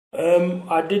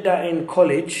I did that in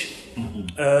college,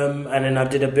 and then I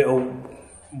did a bit of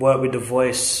work with The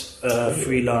Voice,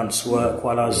 freelance work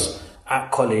while I was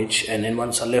at college. And then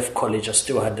once I left college, I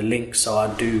still had the link, so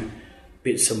I do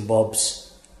bits and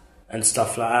bobs and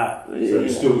stuff like that. So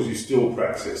you still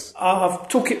practice? I've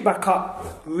took it back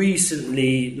up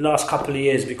recently, last couple of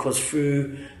years, because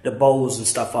through the bowls and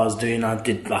stuff I was doing, I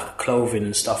did like clothing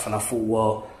and stuff, and I thought,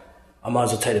 well, I might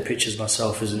as well take the pictures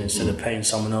myself, isn't it, instead of paying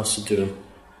someone else to do them.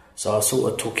 So I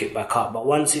sort of took it back up. But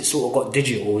once it sort of got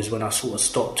digital is when I sort of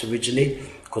stopped originally,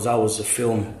 because I was a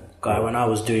film guy. When I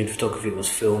was doing photography, it was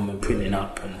film and printing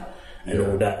up and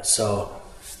all that. So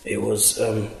it was,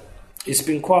 it's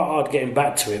been quite hard getting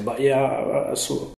back to it. But yeah, I sort of